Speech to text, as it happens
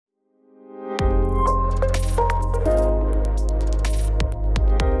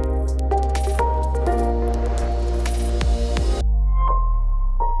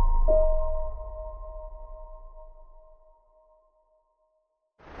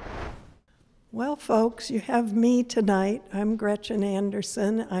Well, folks, you have me tonight. I'm Gretchen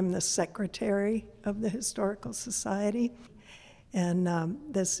Anderson. I'm the secretary of the Historical Society. And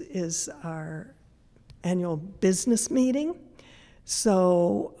this is our annual business meeting.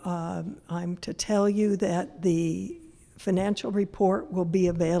 So I'm to tell you that the financial report will be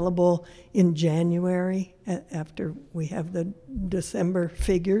available in January after we have the December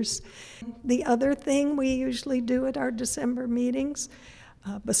figures. The other thing we usually do at our December meetings,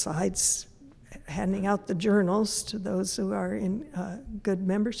 besides handing out the journals to those who are in good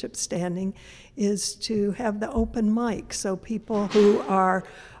membership standing, is to have the open mic. So people who are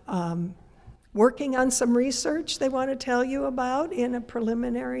working on some research they want to tell you about in a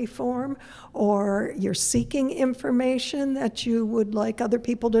preliminary form, or you're seeking information that you would like other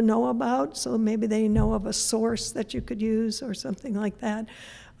people to know about, so maybe they know of a source that you could use or something like that.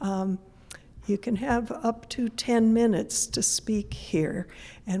 You can have up to 10 minutes to speak here.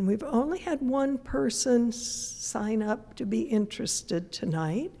 And we've only had one person sign up to be interested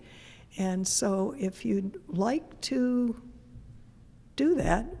tonight. And so if you'd like to do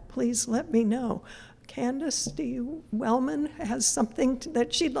that, please let me know. Candace Wellman has something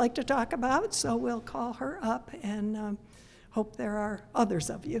that she'd like to talk about, so we'll call her up and hope there are others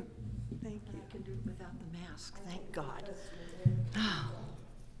of you. Thank you. I can do it without the mask, thank God.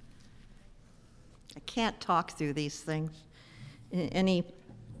 I can't talk through these things in any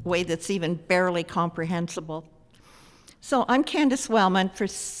way that's even barely comprehensible. So I'm Candace Wellman. For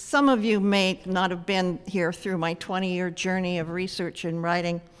some of you may not have been here through my 20-year journey of research and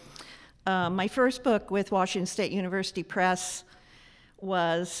writing. My first book with Washington State University Press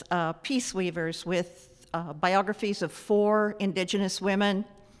was Peace Weavers, with biographies of 4 indigenous women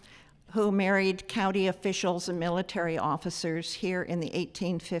who married county officials and military officers here in the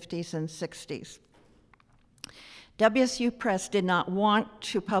 1850s and 60s. WSU Press did not want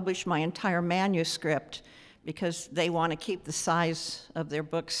to publish my entire manuscript because they want to keep the size of their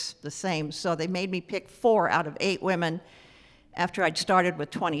books the same. So they made me pick 4 out of 8 women after I'd started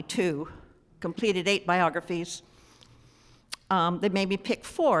with 22, completed 8 biographies. They made me pick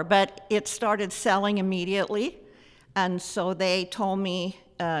 4, but it started selling immediately. And so they told me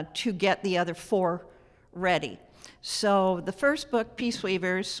to get the other 4 ready. So the first book, Peace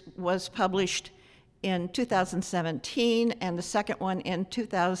Weavers, was published in 2017, and the second one in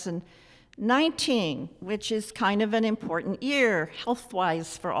 2019, which is kind of an important year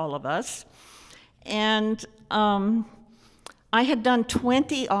health-wise for all of us. And I had done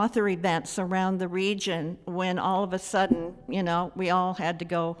 20 author events around the region when all of a sudden, you know, we all had to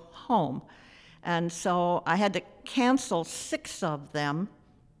go home. And so I had to cancel 6 of them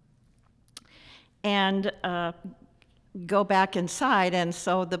and go back inside, and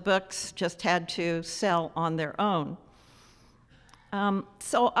so the books just had to sell on their own.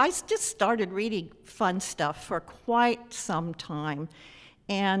 So I just started reading fun stuff for quite some time,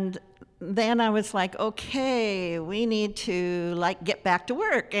 and then I was like, okay, we need to get back to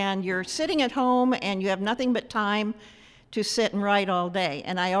work, and you're sitting at home and you have nothing but time to sit and write all day.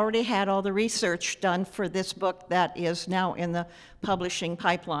 And I already had all the research done for this book that is now in the publishing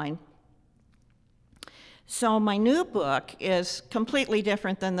pipeline. So my new book is completely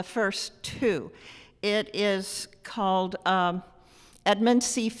different than the first 2. It is called Edmund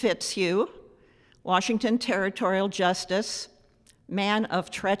C. Fitzhugh, Washington Territorial Justice, Man of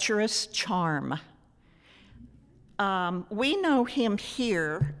Treacherous Charm. We know him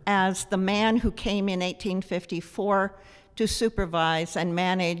here as the man who came in 1854 to supervise and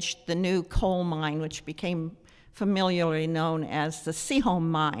manage the new coal mine, which became familiarly known as the Seaholm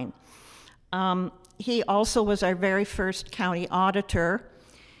Mine. He also was our very first county auditor,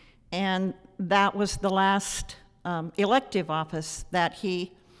 and that was the last elective office that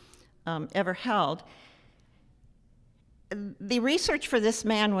he ever held. The research for this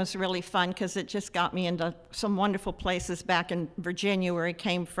man was really fun because it just got me into some wonderful places back in Virginia where he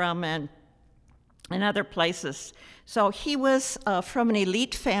came from and other places. So he was from an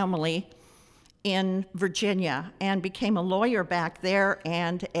elite family in Virginia and became a lawyer back there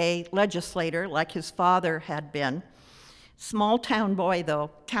and a legislator like his father had been. Small town boy though,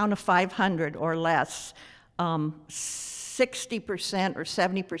 town of 500 or less, 60% or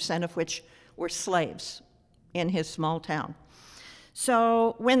 70% of which were slaves in his small town.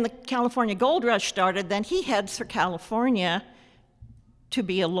 So when the California Gold Rush started, then he heads for California to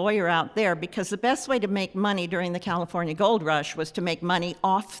be a lawyer out there, because the best way to make money during the California Gold Rush was to make money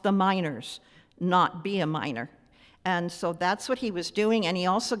off the miners, not be a miner. And so that's what he was doing, and he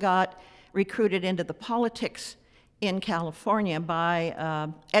also got recruited into the politics in California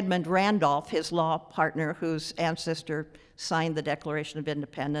by Edmund Randolph, his law partner, whose ancestor signed the Declaration of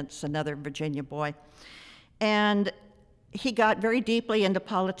Independence, another Virginia boy. And he got very deeply into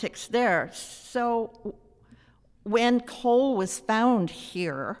politics there. So when coal was found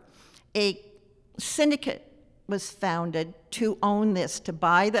here, a syndicate was founded to own this, to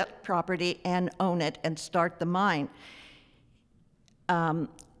buy that property and own it and start the mine.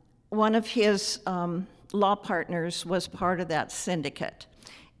 One of his law partners was part of that syndicate.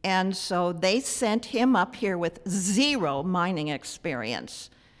 And so they sent him up here with zero mining experience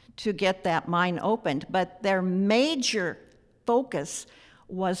to get that mine opened. But their major focus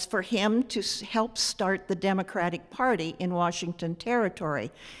was for him to help start the Democratic Party in Washington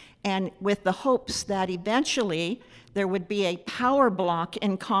Territory, and with the hopes that eventually there would be a power block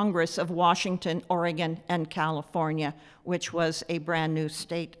in Congress of Washington, Oregon, and California, which was a brand new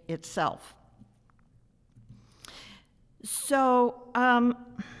state itself. So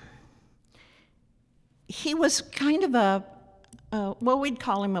he was kind of well, we'd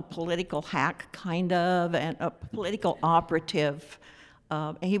call him a political hack, kind of, and a political operative.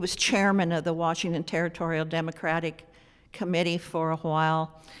 He was chairman of the Washington Territorial Democratic Committee for a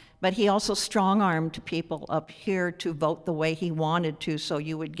while, but he also strong-armed people up here to vote the way he wanted to, so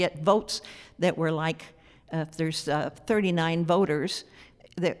you would get votes that were like, if there's 39 voters,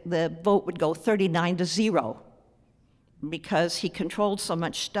 the vote would go 39-0 because he controlled so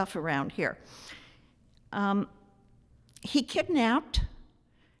much stuff around here. He kidnapped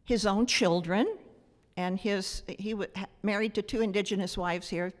his own children, and he was married to 2 indigenous wives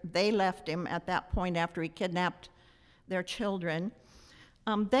here. They left him at that point after he kidnapped their children.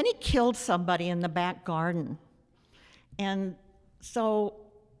 Then he killed somebody in the back garden. And so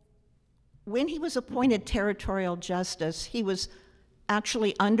when he was appointed territorial justice, he was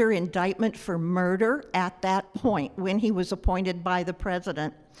actually under indictment for murder at that point when he was appointed by the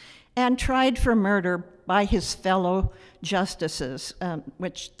president, and tried for murder by his fellow justices,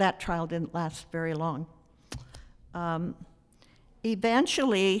 which that trial didn't last very long.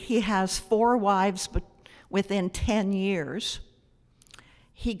 Eventually, he has 4 wives within 10 years.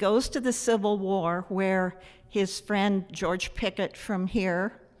 He goes to the Civil War, where his friend George Pickett from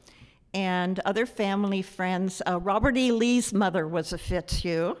here and other family friends, Robert E. Lee's mother was a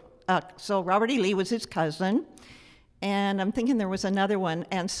Fitzhugh, so Robert E. Lee was his cousin, and I'm thinking there was another one,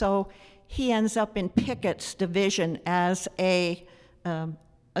 and so he ends up in Pickett's division as a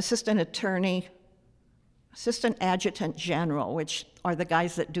assistant adjutant general, which are the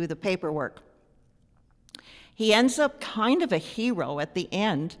guys that do the paperwork. He ends up kind of a hero at the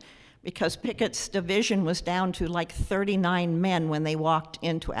end, because Pickett's division was down to like 39 men when they walked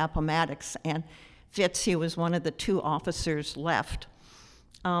into Appomattox, and Fitzhugh was one of the 2 officers left.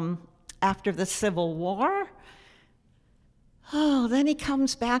 After the Civil War, then he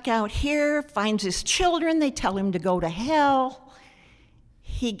comes back out here, finds his children, they tell him to go to hell.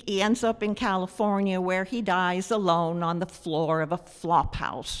 He ends up in California, where he dies alone on the floor of a flop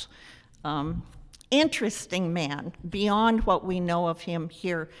house. Interesting man, beyond what we know of him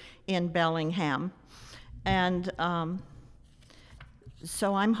here in Bellingham. And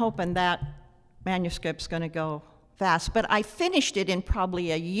so I'm hoping that manuscript's going to go fast. But I finished it in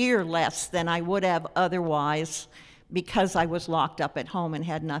probably a year less than I would have otherwise, because I was locked up at home and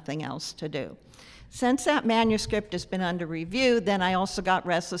had nothing else to do. Since that manuscript has been under review, then I also got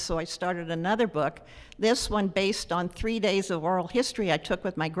restless, so I started another book, this one based on 3 days of oral history I took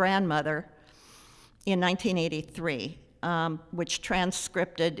with my grandmother in 1983, which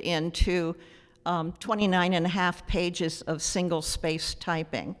transcripted into 29.5 pages of single-space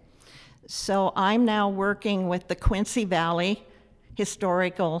typing. So I'm now working with the Quincy Valley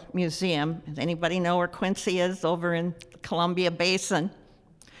Historical Museum. Does anybody know where Quincy is? Over in the Columbia Basin.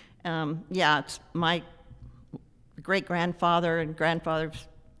 Yeah, it's my great-grandfather and grandfather's,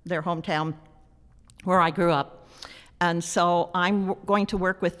 their hometown, where I grew up. And so I'm going to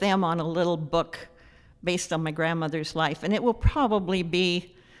work with them on a little book based on my grandmother's life. And it will probably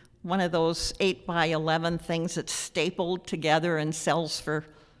be one of those 8x11 things that's stapled together and sells for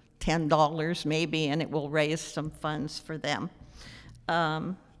 $10 maybe, and it will raise some funds for them.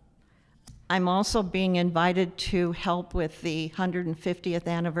 I'm also being invited to help with the 150th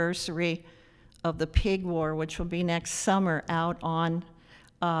anniversary of the Pig War, which will be next summer out on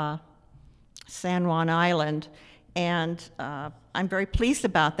San Juan Island. And I'm very pleased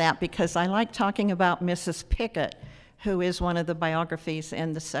about that, because I like talking about Mrs. Pickett, who is one of the biographies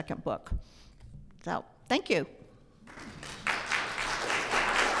in the second book. So, thank you.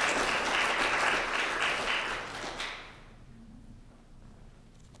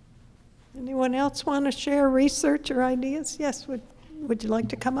 Anyone Anyone else want to share research or ideas? Yes, would you like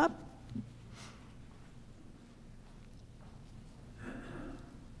to come up?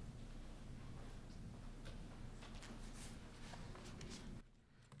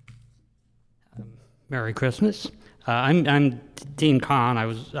 Merry Christmas. I'm Dean Kahn. I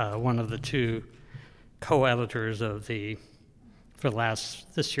was one of the two co-editors of this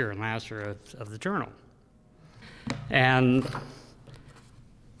year and last year of the journal. And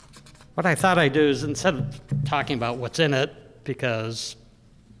what I thought I'd do is, instead of talking about what's in it, because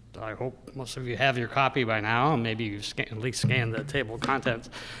I hope most of you have your copy by now, and maybe you've at least scanned the table of contents,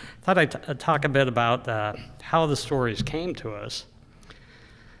 I thought I'd talk a bit about how the stories came to us.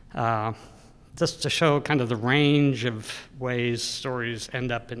 Just to show kind of the range of ways stories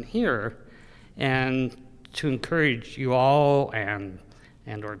end up in here, and to encourage you all and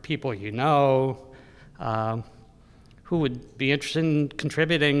or people you know who would be interested in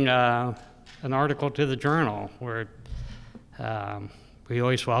contributing an article to the journal, where we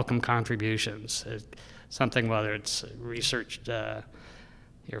always welcome contributions. Something, whether it's researched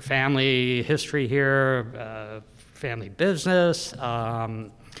your family history here, family business,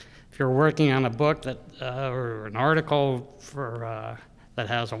 if you're working on a book that or an article for that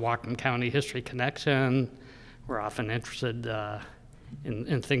has a Whatcom County history connection, we're often interested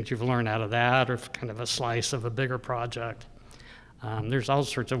in things you've learned out of that, or kind of a slice of a bigger project. There's all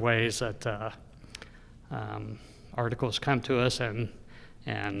sorts of ways that articles come to us,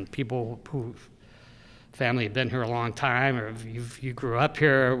 and people who family have been here a long time, or if you grew up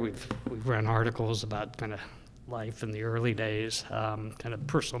here, we've run articles about kind of life in the early days, kind of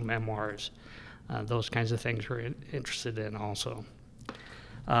personal memoirs, those kinds of things we're interested in also.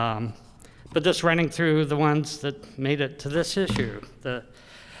 But just running through the ones that made it to this issue. The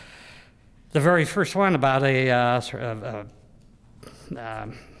very first one about a sort of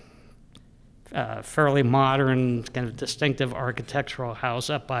fairly modern, kind of distinctive architectural house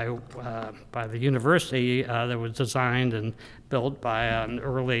up by the university that was designed and built by an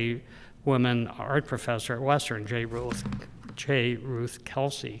early woman art professor at Western, J. Ruth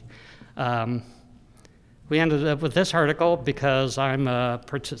Kelsey. We ended up with this article because I'm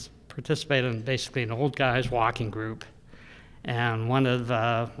participating in basically an old guys walking group, and one of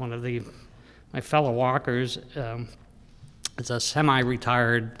my fellow walkers is a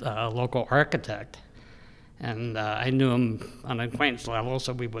semi-retired local architect, and I knew him on an acquaintance level,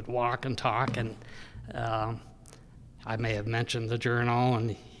 so we would walk and talk, and I may have mentioned the journal,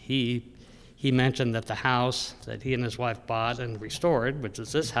 and he mentioned that the house that he and his wife bought and restored, which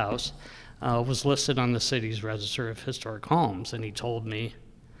is this house, was listed on the city's Register of Historic Homes, and he told me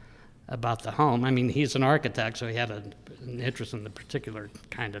about the home. I mean, he's an architect, so he had an interest in the particular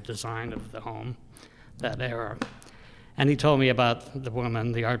kind of design of the home, that era. And he told me about the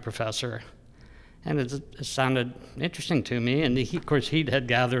woman, the art professor, and it sounded interesting to me, and of course, he had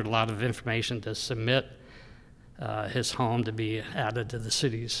gathered a lot of information to submit his home to be added to the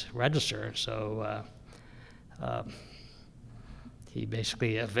city's register. So he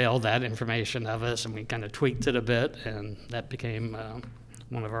basically availed that information of us, and we kind of tweaked it a bit, and that became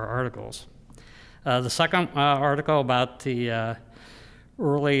one of our articles. The second article about the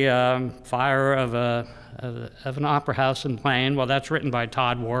early fire of an opera house in Plain, well, that's written by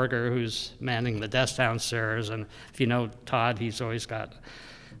Todd Warger, who's manning the desk downstairs. And if you know Todd, he's always got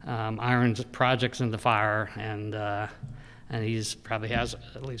iron projects in the fire, and he's probably has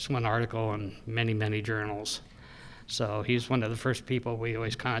at least one article in many, many journals. So he's one of the first people we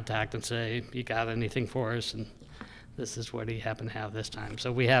always contact and say, you got anything for us? And this is what he happened to have this time.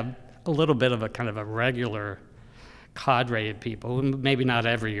 So we have a little bit of a kind of a regular cadre of people, maybe not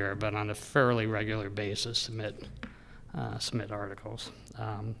every year, but on a fairly regular basis, submit articles.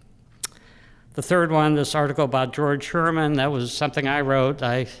 The third one, this article about George Sherman, that was something I wrote.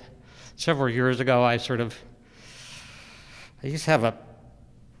 Several years ago, I used to have a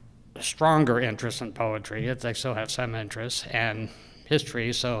stronger interest in poetry. I still have some interest, and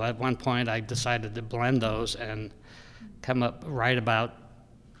history, so at one point I decided to blend those and write about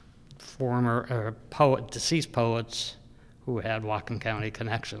deceased poets who had Whatcom County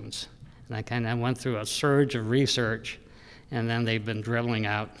connections. And I kind of went through a surge of research, and then they've been dribbling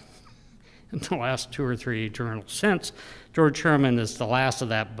out in the last 2 or 3 journals since. George Sherman is the last of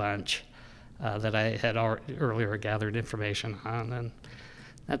that bunch that I had earlier gathered information on, and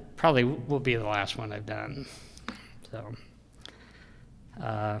that probably will be the last one I've done. So,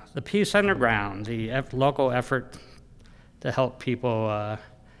 the Peace Underground, the local effort to help people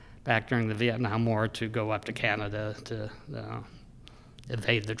back during the Vietnam War to go up to Canada to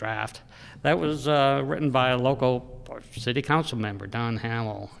evade the draft. That was written by a local city council member, Don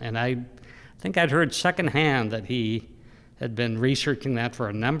Hamill, and think I'd heard secondhand that he had been researching that for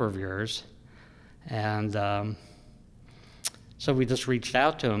a number of years. And so we just reached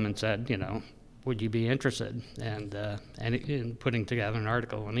out to him and said, you know, would you be interested in putting together an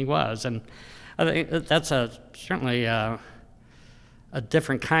article? And he was. And I think that's certainly a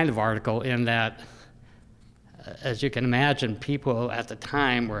different kind of article in that, as you can imagine, people at the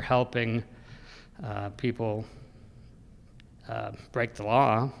time were helping people break the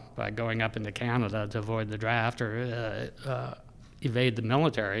law by going up into Canada to avoid the draft or evade the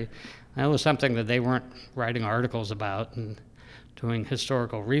military. That was something that they weren't writing articles about and doing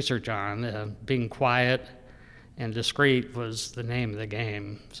historical research on. Being quiet and discreet was the name of the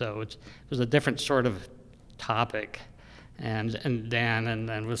game. So it was a different sort of topic. And Dan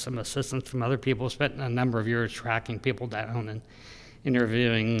and with some assistance from other people spent a number of years tracking people down and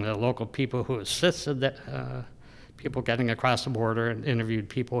interviewing the local people who assisted people getting across the border, and interviewed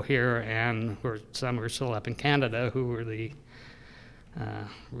people here, and some were still up in Canada who were the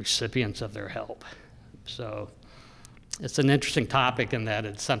recipients of their help. So it's an interesting topic in that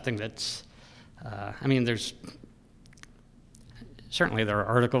it's something that's, I mean, certainly there are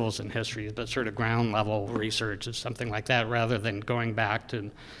articles in history, but sort of ground level research is something like that, rather than going back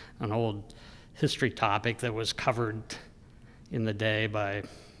to an old history topic that was covered in the day by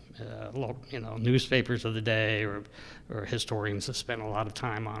newspapers of the day or historians that spent a lot of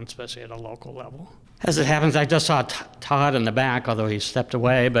time on, especially at a local level. As it happens, I just saw Todd in the back, although he stepped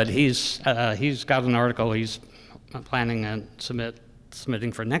away, but he's got an article he's planning on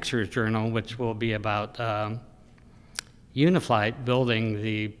submitting for next year's journal, which will be about Uniflight building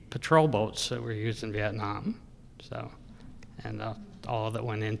the patrol boats that were used in Vietnam. So, and all that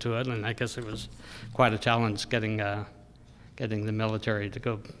went into it, and I guess it was quite a challenge getting the military to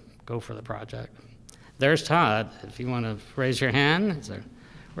go for the project. There's Todd, if you want to raise your hand. He's a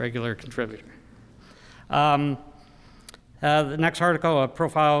regular contributor. The next article, a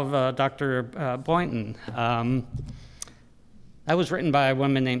profile of Dr. Boynton. That was written by a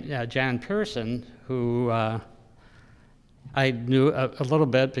woman named Jan Pearson, who I knew a little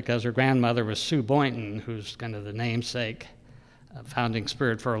bit because her grandmother was Sue Boynton, who's kind of the namesake, founding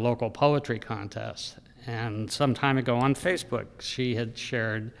spirit for a local poetry contest. And some time ago on Facebook, she had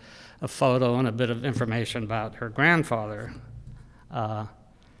shared a photo and a bit of information about her grandfather. And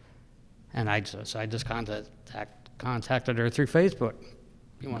I just contacted her through Facebook.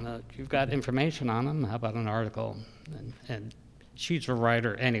 You've got information on him, how about an article? And she's a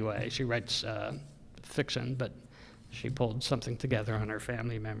writer anyway. She writes fiction, but she pulled something together on her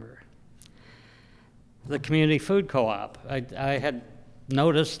family member. The Community Food Co-op. I had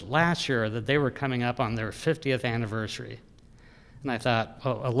noticed last year that they were coming up on their 50th anniversary. And I thought,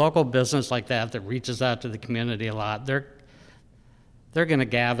 well, a local business like that reaches out to the community a lot, they're going to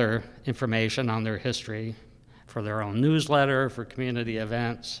gather information on their history for their own newsletter, for community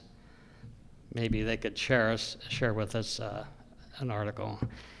events. Maybe they could share with us an article.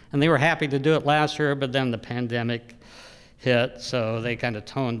 And they were happy to do it last year, but then the pandemic hit, so they kind of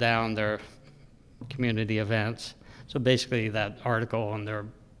toned down their community events. So basically that article and their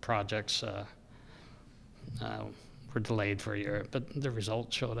projects were delayed for a year, but the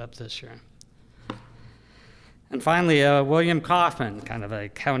results showed up this year. And finally, William Kaufman, kind of a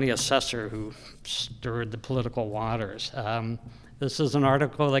county assessor who stirred the political waters. This is an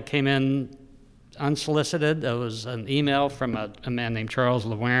article that came in unsolicited. It was an email from a man named Charles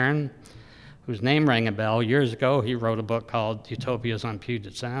LeWarn, whose name rang a bell. Years ago, he wrote a book called Utopias on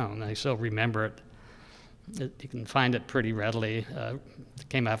Puget Sound. I still remember it. You can find it pretty readily. It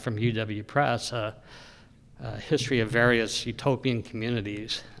came out from UW Press, a history of various utopian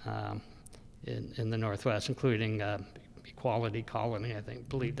communities in the Northwest, including Equality Colony, I think,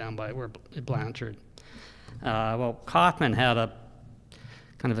 believed down by where Blanchard. Well, Kaufman had a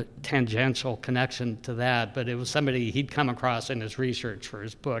kind of a tangential connection to that, but it was somebody he'd come across in his research for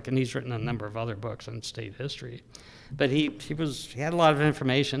his book, and he's written a number of other books on state history. But he had a lot of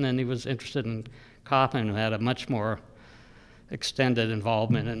information, and he was interested in Kaufman, who had a much more extended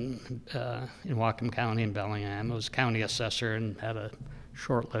involvement in Whatcom County and Bellingham. He was county assessor and had a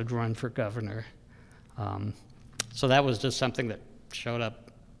short-lived run for governor. So that was just something that showed up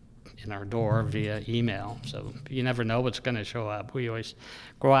in our door via email. So you never know what's going to show up. We always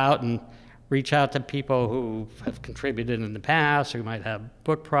go out and reach out to people who have contributed in the past, who might have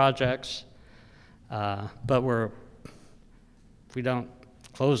book projects, but we don't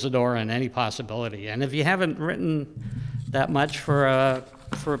close the door on any possibility. And if you haven't written that much for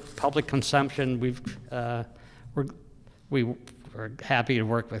public consumption, we're happy to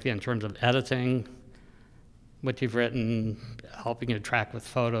work with you in terms of editing, what you've written, helping you track with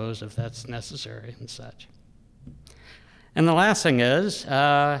photos if that's necessary and such. And the last thing is,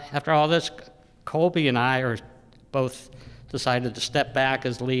 after all this, Colby and I are both decided to step back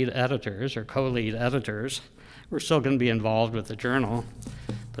as lead editors or co-lead editors. We're still going to be involved with the journal,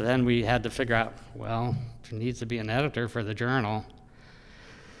 but then we had to figure out, well, there needs to be an editor for the journal.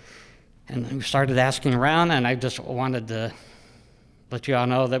 And we started asking around, and I just wanted to let you all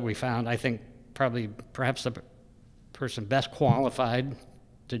know that we found, I think, perhaps the person best qualified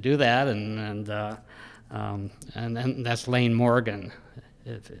to do that, and that's Lane Morgan.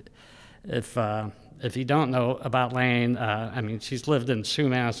 If you don't know about Lane, I mean, she's lived in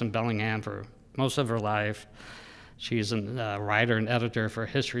Sumas and Bellingham for most of her life. She's a writer and editor for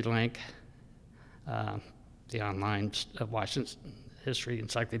History Link, the online Washington History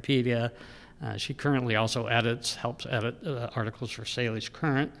Encyclopedia. She currently also helps edit articles for Salish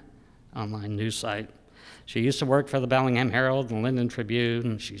Current, online news site. She used to work for the Bellingham Herald and Linden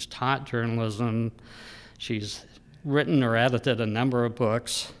Tribune. She's taught journalism. She's written or edited a number of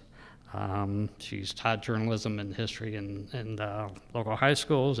books. She's taught journalism and history in local high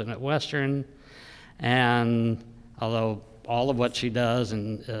schools and at Western. And although all of what she does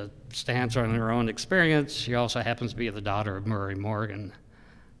and stands on her own experience, she also happens to be the daughter of Murray Morgan,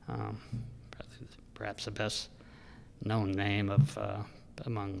 perhaps the best known name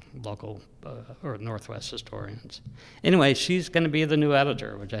among local or Northwest historians. Anyway, she's going to be the new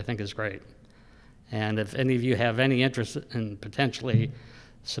editor, which I think is great. And if any of you have any interest in potentially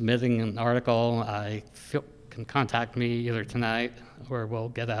submitting an article, can contact me either tonight or we'll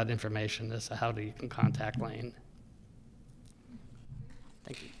get out information as to how you can contact Lane.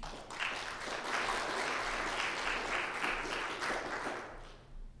 Thank you.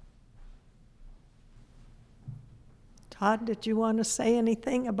 Todd, did you want to say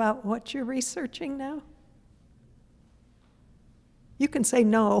anything about what you're researching now? You can say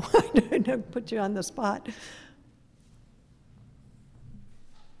no. I don't put you on the spot.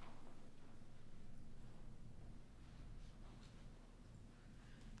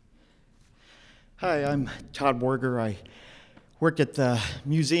 Hi, I'm Todd Werger. I worked at the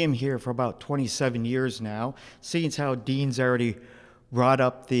museum here for about 27 years now. Seeing as how Dean's already brought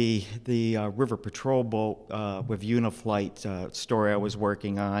up the River Patrol boat with Uniflight story I was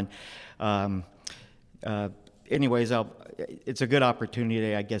working on. Anyways, it's a good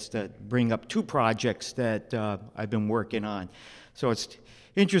opportunity, I guess, to bring up two projects that I've been working on. So it's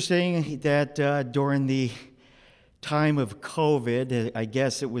interesting that during the time of COVID, I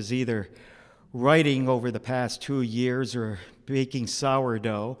guess it was either writing over the past 2 years or baking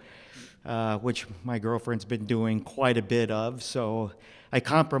sourdough, which my girlfriend's been doing quite a bit of. So I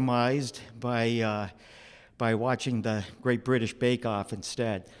compromised by watching the Great British Bake Off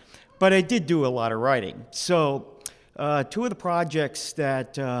instead. But I did do a lot of writing. So two of the projects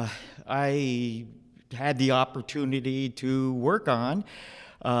that I had the opportunity to work on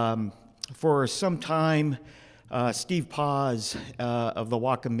for some time, Steve Paz of the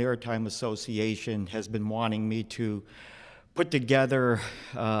Whatcom Maritime Association has been wanting me to put together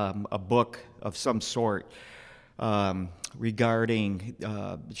a book of some sort regarding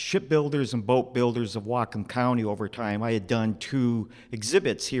shipbuilders and boat builders of Whatcom County over time. I had done 2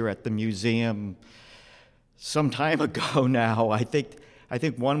 exhibits here at the museum some time ago now. I think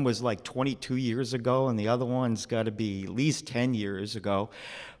one was like 22 years ago, and the other one's got to be at least 10 years ago.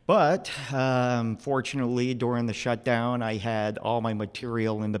 But fortunately, during the shutdown, I had all my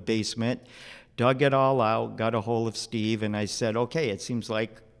material in the basement, dug it all out, got a hold of Steve, and I said, okay, it seems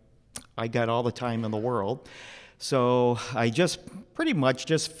like I got all the time in the world. So I just pretty much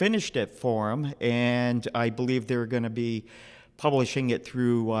just finished it for him, and I believe they're going to be publishing it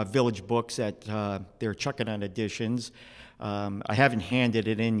through Village Books at their Chuckanon editions. I haven't handed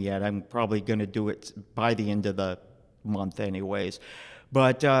it in yet. I'm probably going to do it by the end of the month anyways.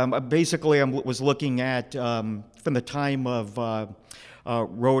 But basically I was looking at, from the time of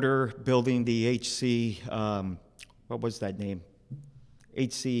Rotor building the HC, what was that name?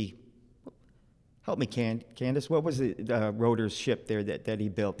 HC, help me Candace, what was the Rotor's ship there that he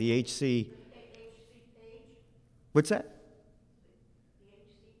built? The HC? What's that? The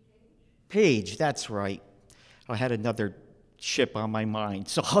HC Page, that's right. I had another ship on my mind.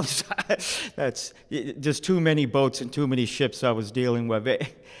 So that's just too many boats and too many ships I was dealing with.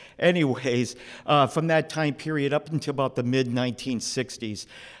 Anyways, from that time period up until about the mid-1960s,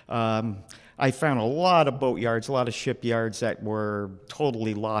 I found a lot of boatyards, a lot of shipyards that were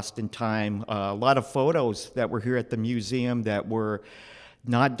totally lost in time, a lot of photos that were here at the museum that were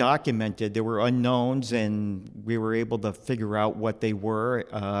not documented. There were unknowns, and we were able to figure out what they were.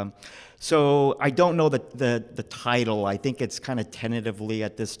 So I don't know the title. I think it's kind of tentatively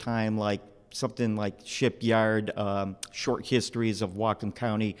at this time, like something like Shipyard, Short Histories of Whatcom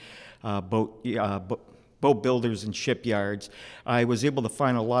County Boat Builders and Shipyards. I was able to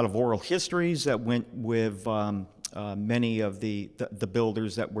find a lot of oral histories that went with many of the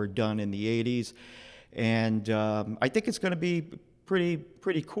builders that were done in the 80s. And I think it's going to be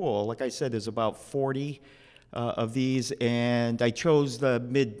pretty cool. Like I said, there's about 40 of these, and I chose the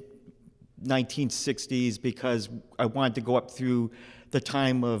mid-1960s because I wanted to go up through the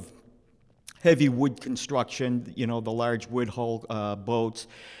time of heavy wood construction, you know, the large wood hull boats,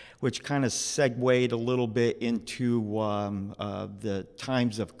 which kind of segued a little bit into the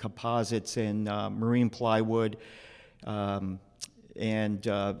times of composites and marine plywood. And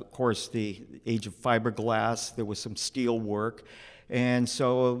of course, the age of fiberglass. There was some steel work. And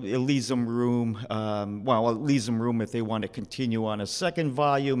so it leaves them room, it leaves them room if they want to continue on a second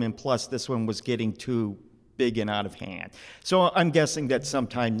volume, and plus this one was getting too big and out of hand. So I'm guessing that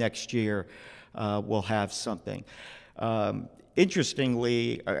sometime next year we'll have something.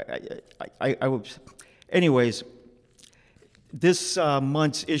 Interestingly, anyways, this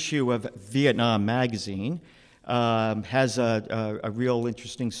month's issue of Vietnam Magazine has a real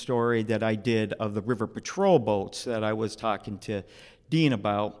interesting story that I did of the river patrol boats that I was talking to Dean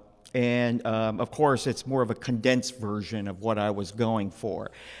about. And of course, it's more of a condensed version of what I was going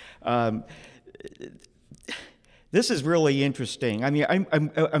for. This is really interesting. I mean,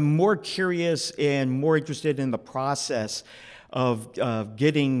 I'm more curious and more interested in the process of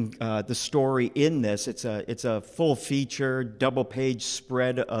getting the story in this. It's a full feature, double-page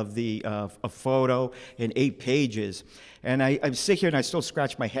spread of the a photo in 8 pages. And I sit here and I still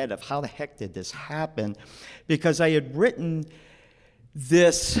scratch my head of how the heck did this happen, because I had written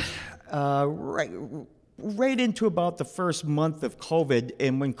this right into about the first month of COVID,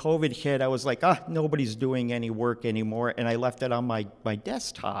 and when COVID hit, I was like, nobody's doing any work anymore, and I left it on my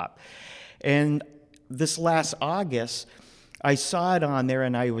desktop. And this last August, I saw it on there,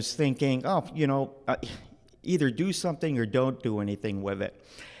 and I was thinking, either do something or don't do anything with it.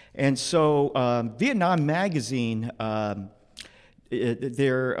 And so Vietnam Magazine,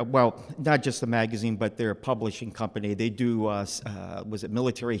 they're, not just the magazine, but they're a publishing company. They do, was it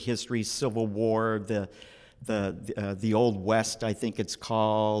military history, Civil War, the Old West, I think it's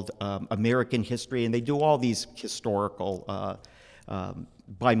called, American history, and they do all these historical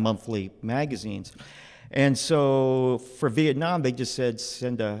bi-monthly magazines. And so for Vietnam, they just said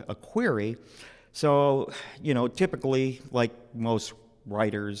send a query. So, typically, like most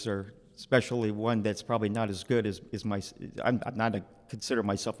writers, or especially one that's probably not as good as I'm not consider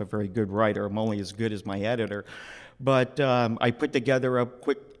myself a very good writer. I'm only as good as my editor. But I put together a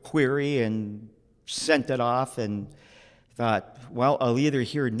quick query and sent it off and thought, well, I'll either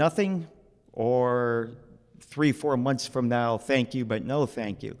hear nothing or 3-4 months from now, thank you, but no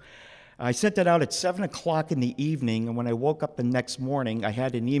thank you. I sent it out at 7 o'clock in the evening, and when I woke up the next morning, I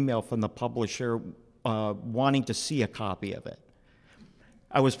had an email from the publisher wanting to see a copy of it.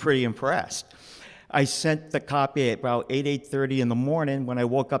 I was pretty impressed. I sent the copy at about 8:30 in the morning. When I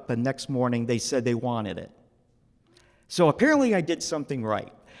woke up the next morning, they said they wanted it. So apparently I did something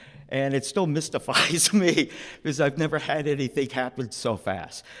right. And it still mystifies me because I've never had anything happen so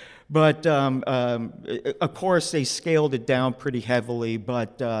fast. But of course, they scaled it down pretty heavily.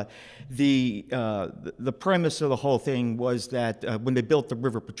 But the premise of the whole thing was that when they built the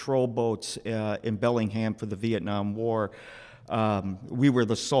river patrol boats in Bellingham for the Vietnam War, we were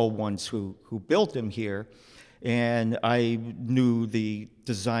the sole ones who built them here. And I knew the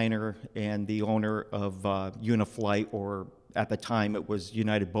designer and the owner of Uniflight, or at the time it was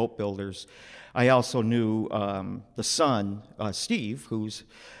United Boat Builders. I also knew the son, Steve, who's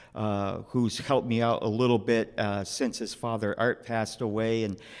helped me out a little bit since his father Art passed away,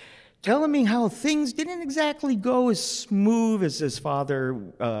 and telling me how things didn't exactly go as smooth as his father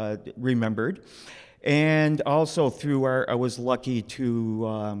remembered. And also through I was lucky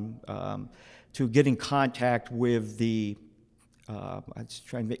to get in contact with the, I was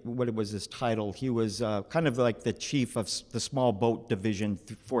trying to make, what was his title? He was kind of like the chief of the small boat division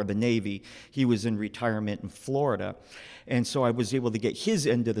for the Navy. He was in retirement in Florida. And so I was able to get his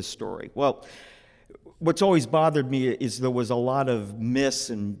end of the story. Well, what's always bothered me is there was a lot of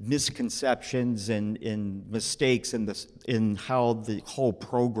misconceptions and mistakes in how the whole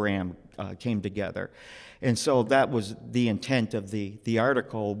program came together. And so that was the intent of the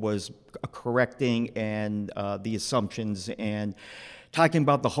article, was correcting and the assumptions and talking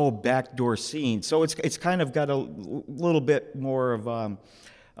about the whole backdoor scene. So it's kind of got a little bit more of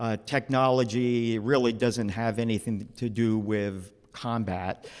technology. It really doesn't have anything to do with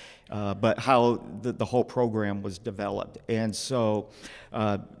combat, but how the whole program was developed. And so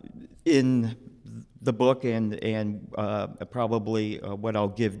in the book and probably what I'll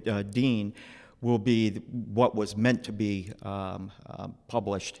give Dean will be what was meant to be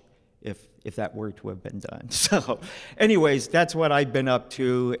published if that were to have been done. So anyways, that's what I've been up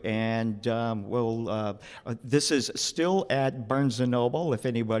to, and this is still at Barnes & Noble if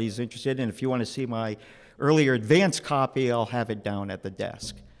anybody's interested, and if you want to see my earlier advanced copy, I'll have it down at the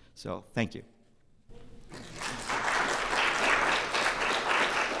desk. So thank you.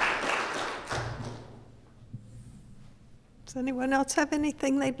 Does anyone else have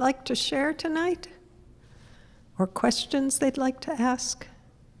anything they'd like to share tonight? Or questions they'd like to ask?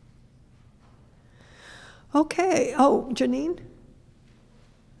 Okay. Oh, Janine?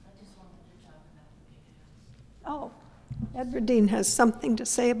 I just wanted to talk about the picket house. Oh, Edradine has something to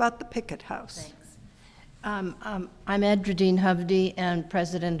say about the picket house. Thanks. I'm Edradine Hovde and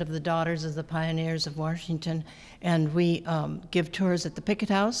president of the Daughters of the Pioneers of Washington, and we give tours at the picket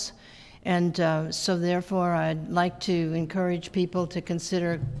house. And so therefore, I'd like to encourage people to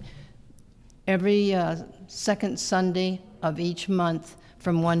consider every second Sunday of each month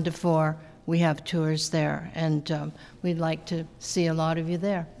from 1 to 4, we have tours there. And we'd like to see a lot of you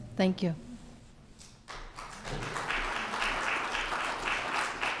there. Thank you.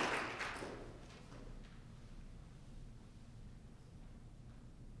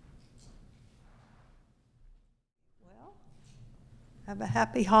 Have a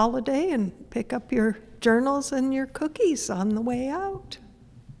happy holiday and pick up your journals and your cookies on the way out.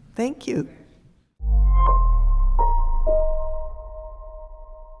 Thank you.